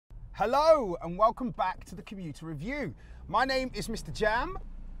Hello and welcome back to the Commuter Review. My name is MistaJam.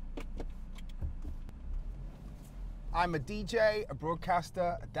 I'm a DJ, a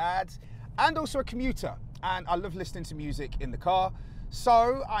broadcaster, a dad, and also a commuter. And I love listening to music in the car.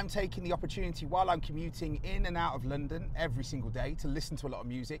 So I'm taking the opportunity while I'm commuting in and out of London every single day to listen to a lot of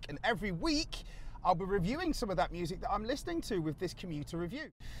music. And every week, I'll be reviewing some of that music that I'm listening to with this Commuter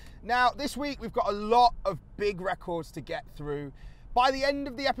Review. Now, this week, we've got a lot of big records to get through. By the end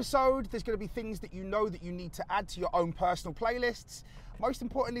of the episode, there's going to be things that you know that you need to add to your own personal playlists. Most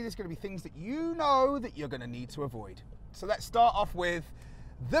importantly, there's going to be things that you know that you're going to need to avoid. So let's start off with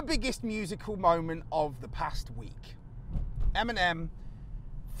the biggest musical moment of the past week. Eminem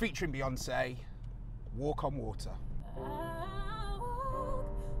featuring Beyonce, Walk on Water.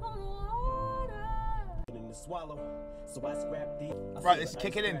 Right, let's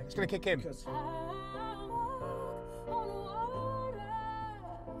kick it in. It's going to kick in.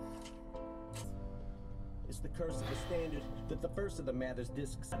 It's the curse of the standard that the first of the Mathers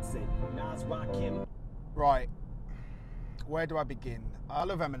discs say. Nas rock him. Right, where do I begin? I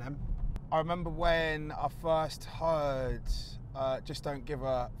love Eminem. I remember when I first heard Just Don't Give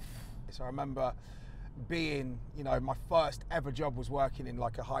a F. So I remember being, my first ever job was working in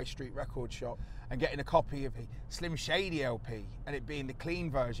like a high street record shop and getting a copy of the Slim Shady LP and it being the clean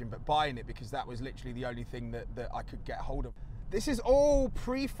version, but buying it because that was literally the only thing that I could get hold of. This is all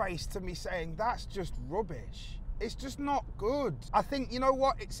prefaced to me saying that's just rubbish. It's just not good. I think, you know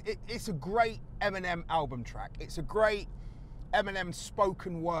what? It's a great Eminem album track. It's a great Eminem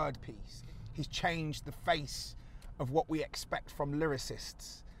spoken word piece. He's changed the face of what we expect from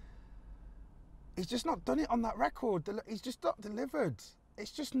lyricists. He's just not done it on that record. He's just not delivered.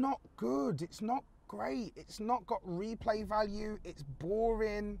 It's just not good. It's not great. It's not got replay value. It's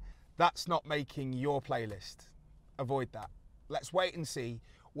boring. That's not making your playlist. Avoid that. Let's wait and see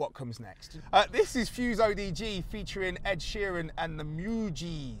what comes next. This is Fuse ODG featuring Ed Sheeran and the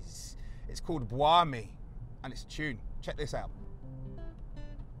Mujies. It's called Bois Me, and it's a tune. Check this out.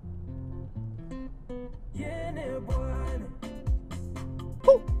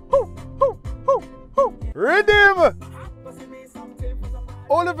 Rhythm!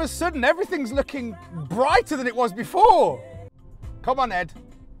 All of a sudden, everything's looking brighter than it was before. Come on, Ed.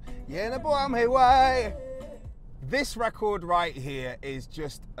 Yeah, boy, I'm here. Why? This record right here is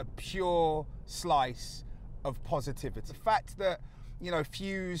just a pure slice of positivity. The fact that,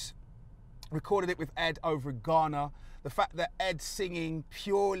 Fuse recorded it with Ed over in Ghana, the fact that Ed's singing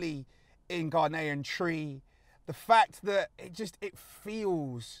purely in Ghanaian tree, the fact that it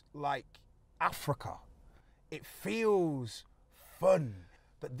feels like Africa. It feels fun.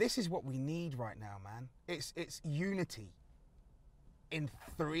 But this is what we need right now, man. It's unity in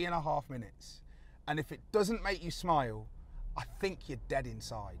 3.5 minutes. And if it doesn't make you smile, I think you're dead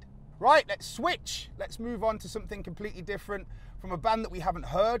inside. Right, let's switch. Let's move on to something completely different from a band that we haven't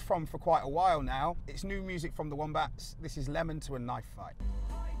heard from for quite a while now. It's new music from the Wombats. This is Lemon to a Knife Fight.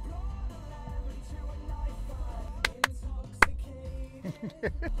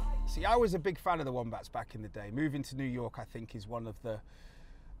 See, I was a big fan of the Wombats back in the day. Moving to New York, I think, is one of the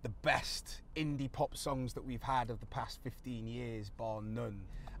best indie pop songs that we've had of the past 15 years, bar none.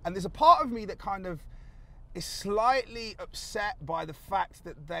 And there's a part of me that kind of is slightly upset by the fact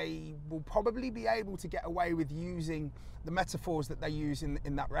that they will probably be able to get away with using the metaphors that they use in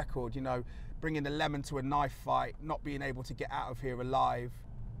that record, bringing the lemon to a knife fight, not being able to get out of here alive.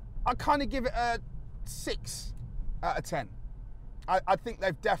 I kind of give it a 6 out of 10. I think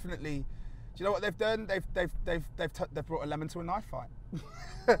they've definitely, do you know what they've done? They've brought a lemon to a knife fight.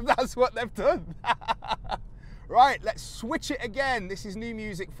 That's what they've done. Right, let's switch it again. This is new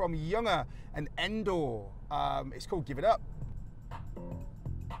music from Younger and Endor. It's called Give It Up.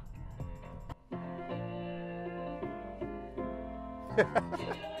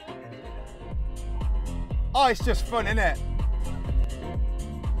 Oh, it's just fun, isn't it?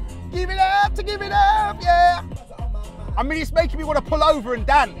 Give it up to give it up, yeah. I mean, it's making me want to pull over and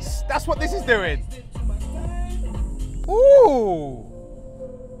dance. That's what this is doing. Ooh.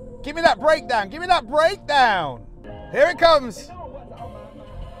 Give me that breakdown. Give me that breakdown. Here it comes.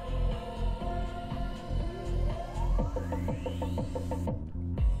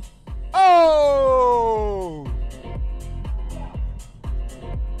 Oh!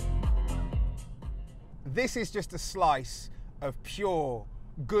 This is just a slice of pure,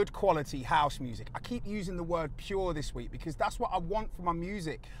 good quality house music. I keep using the word pure this week because that's what I want for my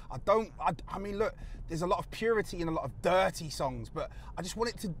music. I mean, look, there's a lot of purity in a lot of dirty songs, but I just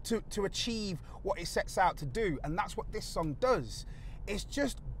want it to achieve what it sets out to do. And that's what this song does. It's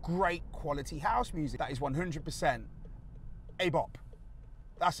just great quality house music. That is 100% a bop.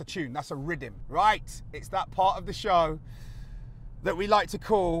 That's a tune, that's a rhythm. Right, it's that part of the show that we like to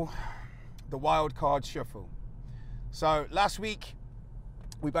call the wild card shuffle. So last week,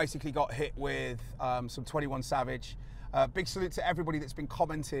 we basically got hit with some 21 Savage. Big salute to everybody that's been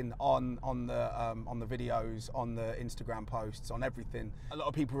commenting on the videos, on the Instagram posts, on everything. A lot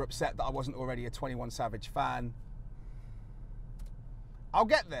of people were upset that I wasn't already a 21 Savage fan. I'll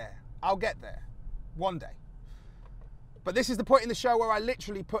get there. I'll get there one day. But this is the point in the show where I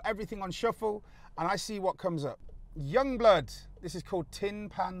literally put everything on shuffle and I see what comes up. Youngblood. This is called Tin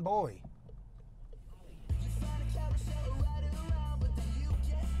Pan Boy.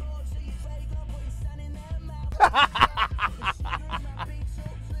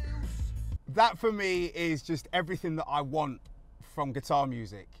 That for me is just everything that I want from guitar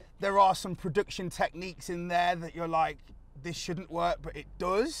music. There are some production techniques in there that you're like, this shouldn't work, but it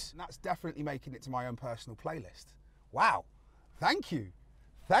does. And that's definitely making it to my own personal playlist. Wow, thank you.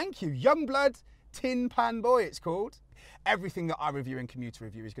 Thank you. Youngblood, Tin Pan Boy it's called. Everything that I review in Commuter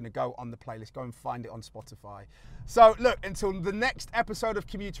Review is going to go on the playlist. Go and find it on Spotify. So look, until the next episode of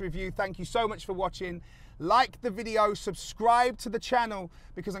Commuter Review, thank you so much for watching. Like the video, subscribe to the channel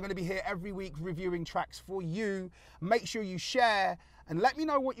because I'm going to be here every week reviewing tracks for you. Make sure you share and let me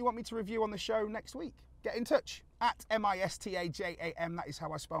know what you want me to review on the show next week. Get in touch at MistaJam. That is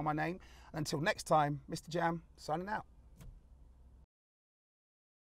how I spell my name. Until next time, MistaJam signing out.